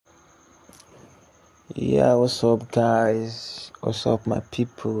Yeah, what's up, guys? What's up, my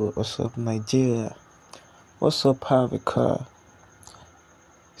people? What's up, Nigeria? What's up, Africa?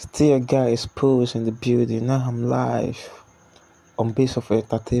 Still, guys, Pose in the building. Now I'm live on Base of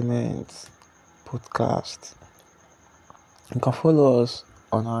Entertainment podcast. You can follow us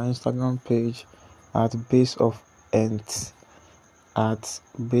on our Instagram page at Base of Ent, at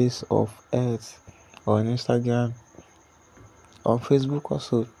Base of Earth, or on Instagram, on Facebook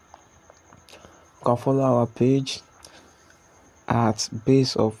also. You can follow our page at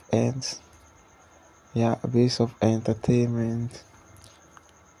Base of Ent. Yeah, Base of Entertainment.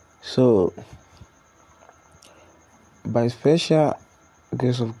 So, by special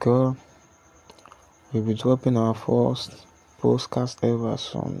grace of God, we'll be dropping our first podcast ever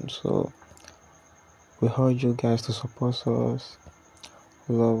soon. So, we urge you guys to support us,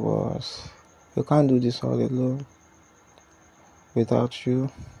 love us. You can't do this all alone. Without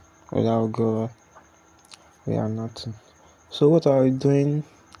you, without God, we are nothing. So, what are we doing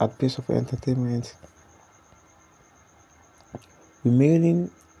at Base of Entertainment? We're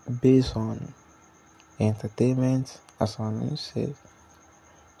mainly based on entertainment, as our name says.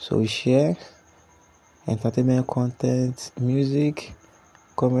 So, we share entertainment content, music,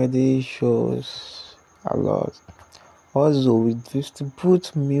 comedy shows a lot. Also, we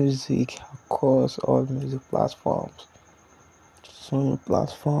distribute music across all music platforms. Some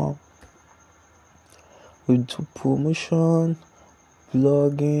platform. We do promotion,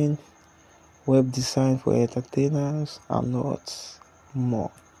 blogging, web design for entertainers, and lots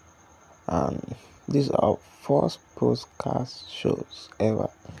more. And these are our first podcast shows ever.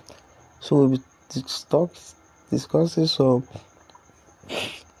 So we'll be discussing some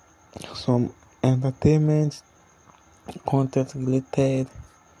entertainment content related,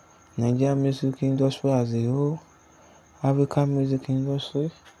 Nigerian music industry as a whole, African music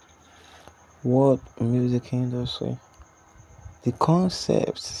industry, world music industry. The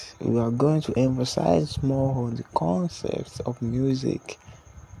concepts, we are going to emphasize more on the concepts of music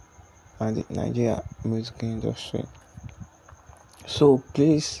and the Nigerian music industry. So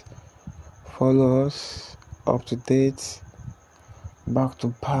please follow us up to date, back to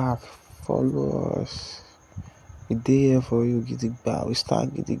back. Follow us. We there for you, Gidigba. We start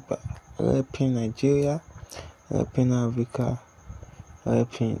Gidigba. Rapping Nigeria, rapping Africa,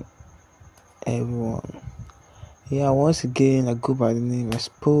 rapping everyone. Yeah, once again, I go by the name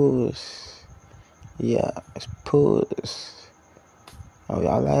Expose. Yeah, Expose. We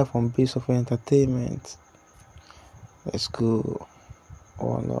are live on Base of Entertainment. Let's go.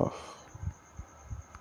 One off.